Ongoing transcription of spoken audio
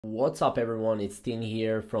What's up everyone, it's Tin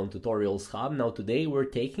here from Tutorials Hub. Now today we're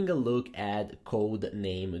taking a look at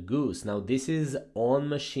Codename Goose. Now this is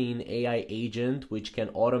on-machine AI agent which can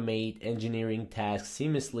automate engineering tasks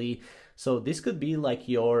seamlessly. So this could be like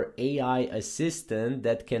your AI assistant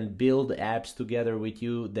that can build apps together with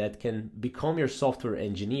you, that can become your software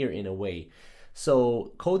engineer in a way.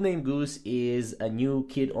 So Codename Goose is a new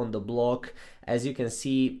kid on the block. As you can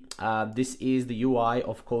see, this is the UI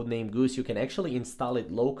of Codename Goose. You can actually install it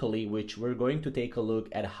locally, which we're going to take a look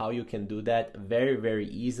at how you can do that very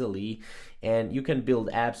easily. And you can build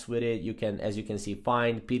apps with it. You can, as you can see,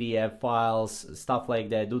 find PDF files, stuff like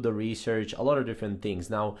that, do the research, a lot of different things.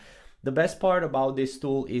 Now, the best part about this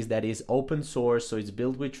tool is that it's open source, so it's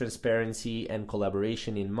built with transparency and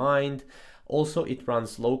collaboration in mind. Also, it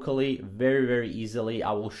runs locally very easily.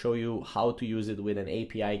 I will show you how to use it with an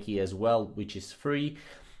API key as well, which is free.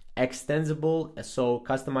 Extensible, so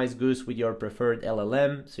customize Goose with your preferred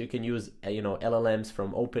LLM. So you can use LLMs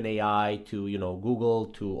from OpenAI to Google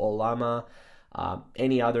to Ollama,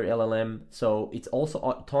 any other LLM. So it's also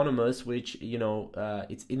autonomous, which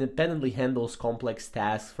it independently handles complex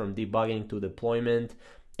tasks from debugging to deployment,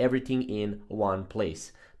 everything in one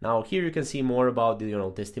place. Now here you can see more about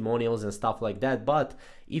the testimonials and stuff like that, but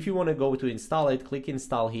if you want to go to install it, click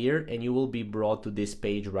install here and you will be brought to this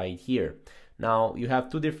page right here. Now you have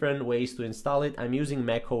two different ways to install it. I'm using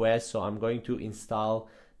Mac OS, so I'm going to install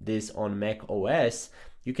this on Mac OS.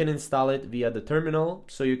 You can install it via the terminal,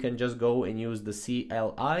 so you can just go and use the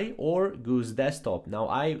CLI or Goose Desktop. Now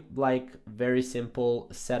I like very simple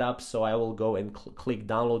setup, so I will go and click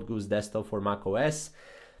download Goose Desktop for Mac OS.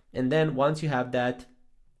 And then once you have that,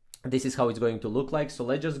 this is how it's going to look like. So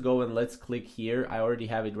let's just go and let's click here. I already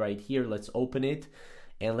have it right here. Let's open it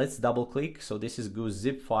and let's double click. So this is Goose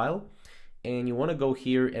zip file, and you want to go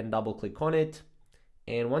here and double click on it.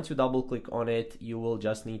 And once you double click on it, you will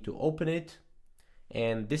just need to open it.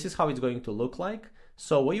 And this is how it's going to look like.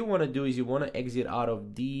 So what you want to do is you want to exit out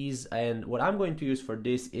of these. And what I'm going to use for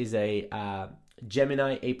this is a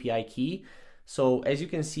Gemini API key. So as you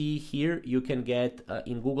can see here, you can get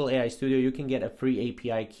in Google AI Studio, you can get a free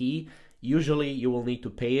API key. Usually you will need to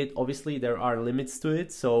pay it. Obviously there are limits to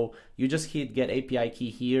it. So you just hit get API key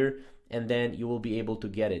here and then you will be able to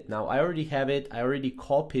get it. Now I already have it. I already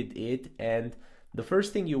copied it. And the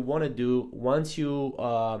first thing you want to do once you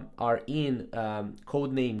are in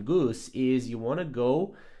Codename Goose is you want to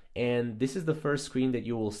go, and this is the first screen that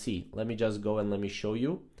you will see. Let me just go and let me show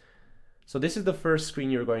you. So this is the first screen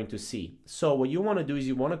you're going to see. So what you want to do is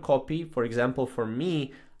you want to copy, for example, for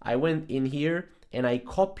me, I went in here and I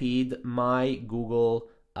copied my Google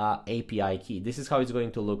API key. This is how it's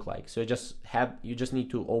going to look like. So you just need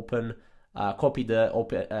to copy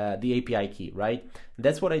the API key, right?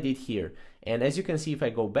 That's what I did here. And as you can see, if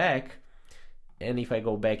I go back, and if I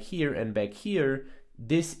go back here and back here,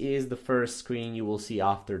 this is the first screen you will see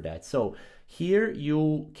after that. So here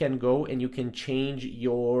you can go and you can change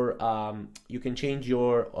your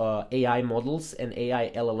AI models and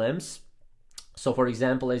AI LLMs. So for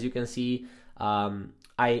example, as you can see,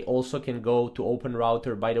 I also can go to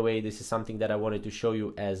OpenRouter. By the way, this is something that I wanted to show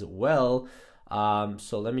you as well.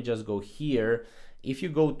 So let me just go here. If you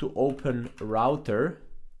go to OpenRouter,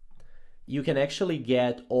 you can actually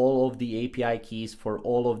get all of the API keys for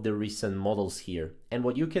all of the recent models here. And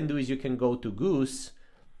what you can do is you can go to Goose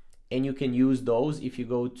and you can use those. If you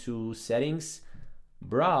go to settings,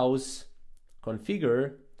 browse,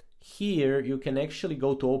 configure, here you can actually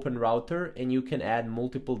go to OpenRouter and you can add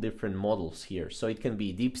multiple different models here. So it can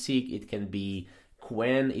be DeepSeek, it can be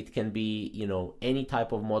Qwen, it can be any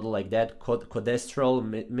type of model like that,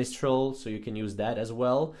 Codestral, Mistral, so you can use that as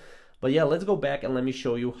well. But yeah, let's go back and let me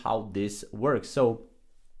show you how this works. So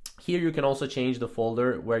here you can also change the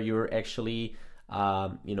folder where you're actually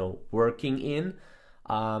working in.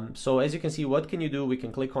 So as you can see, what can you do? We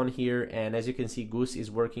can click on here, and as you can see, Goose is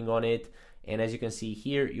working on it. And as you can see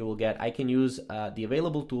here, you will get, I can use the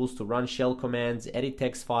available tools to run shell commands, edit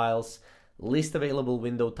text files, list available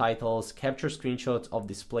window titles, capture screenshots of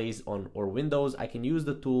displays on or windows. I can use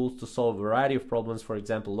the tools to solve a variety of problems, for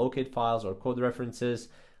example, locate files or code references,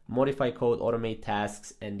 modify code, automate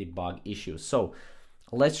tasks, and debug issues. So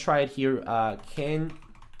let's try it here. Can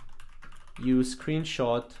you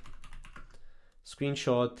screenshot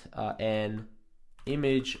an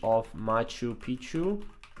image of Machu Picchu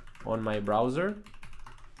on my browser?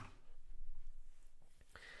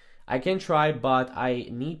 I can try, but I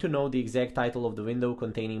need to know the exact title of the window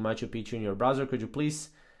containing Machu Picchu in your browser. Could you please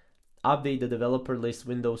update the developer list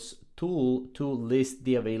windows tool to list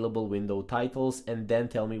the available window titles and then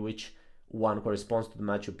tell me which one corresponds to the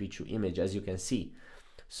Machu Picchu image, as you can see.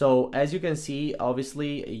 So as you can see,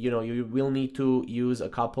 obviously, you will need to use a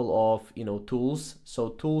couple of, tools. So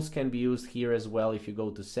tools can be used here as well. If you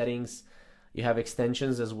go to settings, you have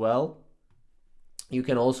extensions as well. You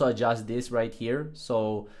can also adjust this right here.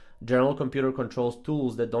 So general computer controls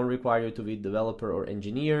tools that don't require you to be developer or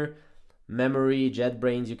engineer. Memory,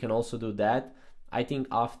 JetBrains, you can also do that. I think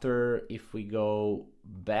after, if we go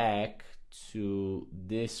back to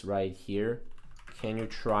this right here, can you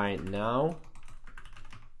try it now?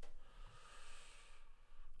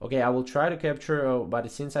 Okay, I will try to capture, but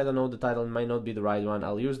since I don't know the title, it might not be the right one.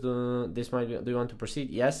 I'll use this might be, do you want to proceed?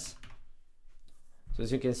 Yes. So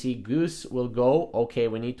as you can see, Goose will go. Okay,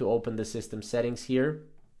 we need to open the system settings here.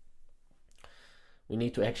 We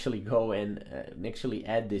need to actually go and actually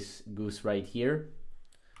add this Goose right here.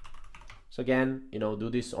 So again, do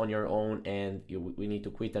this on your own, and we need to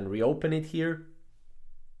quit and reopen it here.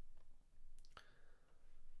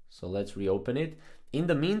 So let's reopen it. In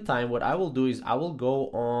the meantime, what I will do is I will go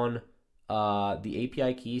on the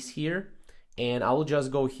API keys here, and I will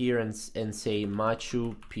just go here and say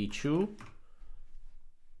Machu Picchu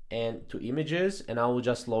and to images, and I will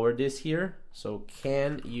just lower this here. So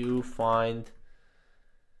can you find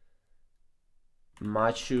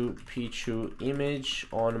Machu Picchu image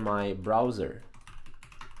on my browser?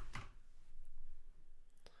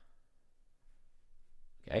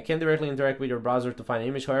 I can directly interact with your browser to find an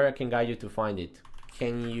image, however I can guide you to find it.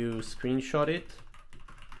 Can you screenshot it?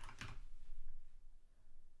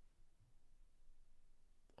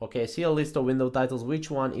 Okay, I see a list of window titles. Which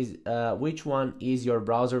one is your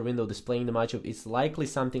browser window displaying the Machu? It's likely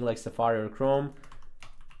something like Safari or Chrome.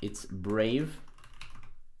 It's Brave.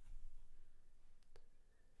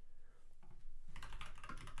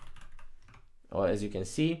 Oh, as you can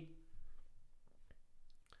see,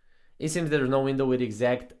 it seems there's no window with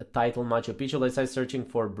exact title Machu Picchu. Let's start searching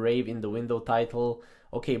for Brave in the window title.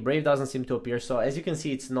 Okay, Brave doesn't seem to appear. So as you can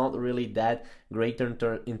see, it's not really that great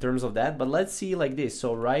in terms of that. But let's see like this.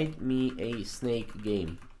 So write me a snake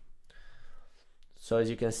game. So as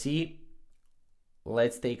you can see,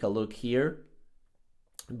 let's take a look here.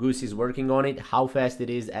 Goose is working on it. How fast it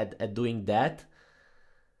is at doing that.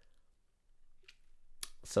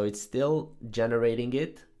 So it's still generating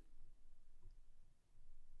it.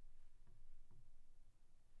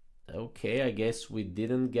 Okay, I guess we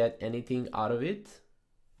didn't get anything out of it.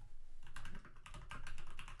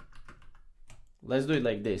 Let's do it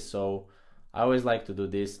like this. So I always like to do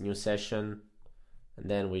this, new session, and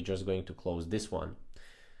then we're just going to close this one.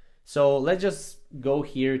 So let's just go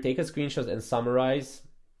here, take a screenshot and summarize.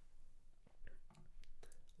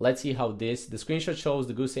 Let's see how the screenshot shows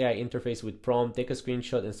the Goose AI interface with prompt. Take a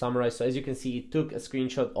screenshot and summarize. So as you can see, it took a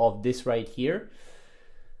screenshot of this right here.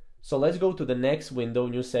 So let's go to the next window,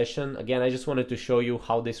 new session. Again, I just wanted to show you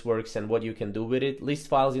how this works and what you can do with it. List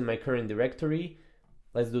files in my current directory.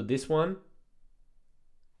 Let's do this one.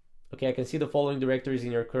 Okay, I can see the following directories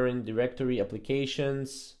in your current directory: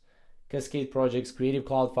 applications, Cascade projects, Creative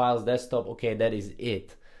Cloud files, desktop. Okay, that is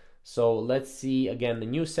it. So let's see again the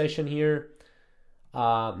new session here.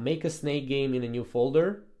 Make a snake game in a new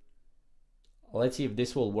folder. Let's see if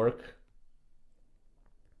this will work.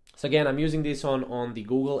 So again, I'm using this on the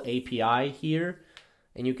Google API here,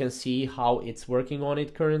 and you can see how it's working on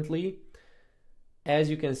it currently.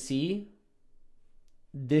 As you can see,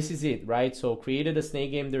 this is it, right? So created a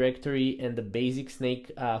snake game directory and the basic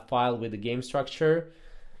snake file with the game structure.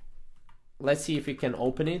 Let's see if we can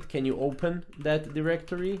open it. Can you open that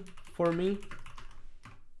directory for me?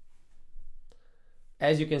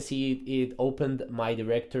 As you can see, it opened my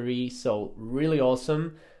directory, so really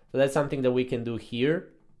awesome. So that's something that we can do here.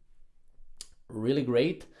 Really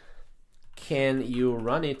great. Can you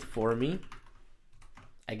run it for me?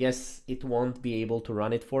 I guess it won't be able to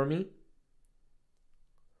run it for me.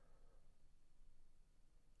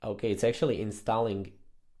 Okay, it's actually installing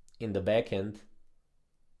in the backend.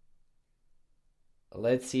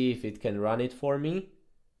 Let's see if it can run it for me.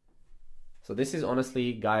 So this is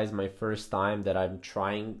honestly, guys, my first time that I'm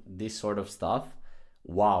trying this sort of stuff.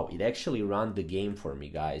 Wow, it actually ran the game for me,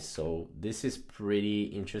 guys. So this is pretty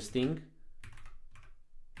interesting.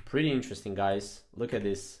 Pretty interesting, guys. Look at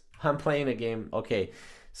this. I'm playing a game. Okay,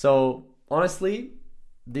 so honestly,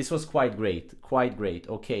 this was quite great. Quite great.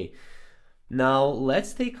 Okay, now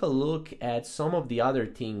let's take a look at some of the other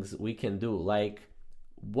things we can do. Like,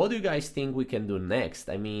 what do you guys think we can do next?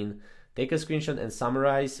 I mean, take a screenshot and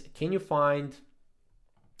summarize. Can you find,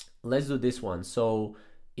 let's do this one. So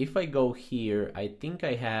if I go here, I think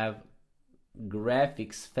I have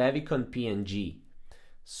graphics, favicon PNG.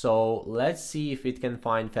 So let's see if it can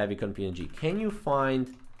find favicon PNG. Can you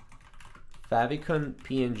find favicon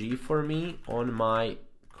PNG for me on my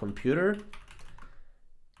computer.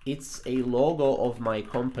 It's a logo of my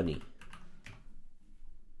company.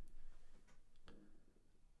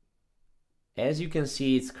 As you can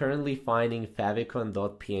see, it's currently finding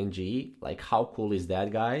favicon.png. Like, how cool is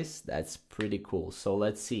that, guys? That's pretty cool. So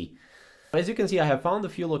let's see. As you can see, I have found a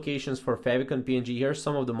few locations for favicon.png. Here are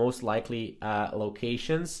some of the most likely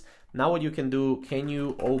locations. Now what you can do, can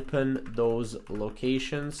you open those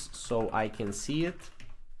locations so I can see it?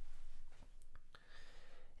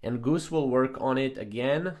 And Goose will work on it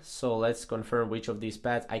again. So let's confirm which of these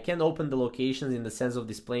paths. I can't open the locations in the sense of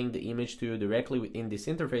displaying the image to you directly within this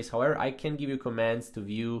interface. However, I can give you commands to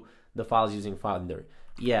view the files using Finder.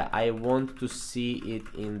 Yeah, I want to see it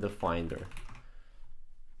in the Finder.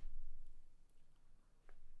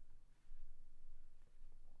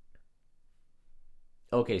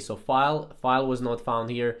 Okay, so file was not found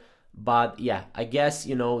here. But yeah, I guess,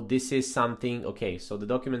 you know, this is something. Okay, so the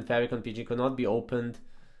document favicon.png cannot be opened.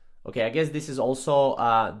 Okay, I guess this is also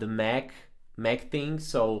the Mac thing.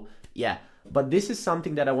 So yeah, but this is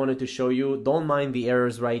something that I wanted to show you. Don't mind the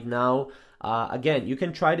errors right now. Again, you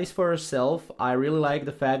can try this for yourself. I really like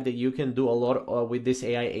the fact that you can do a lot with this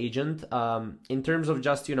AI agent. In terms of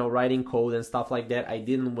just, you know, writing code and stuff like that, I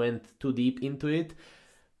didn't went too deep into it.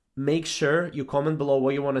 Make sure you comment below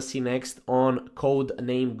what you want to see next on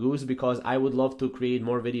Codename Goose, because I would love to create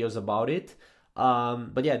more videos about it.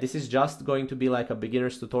 But yeah, this is just going to be like a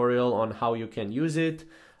beginner's tutorial on how you can use it.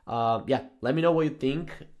 Yeah, let me know what you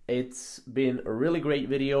think. It's been a really great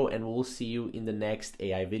video, and we'll see you in the next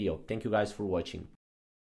AI video. Thank you guys for watching.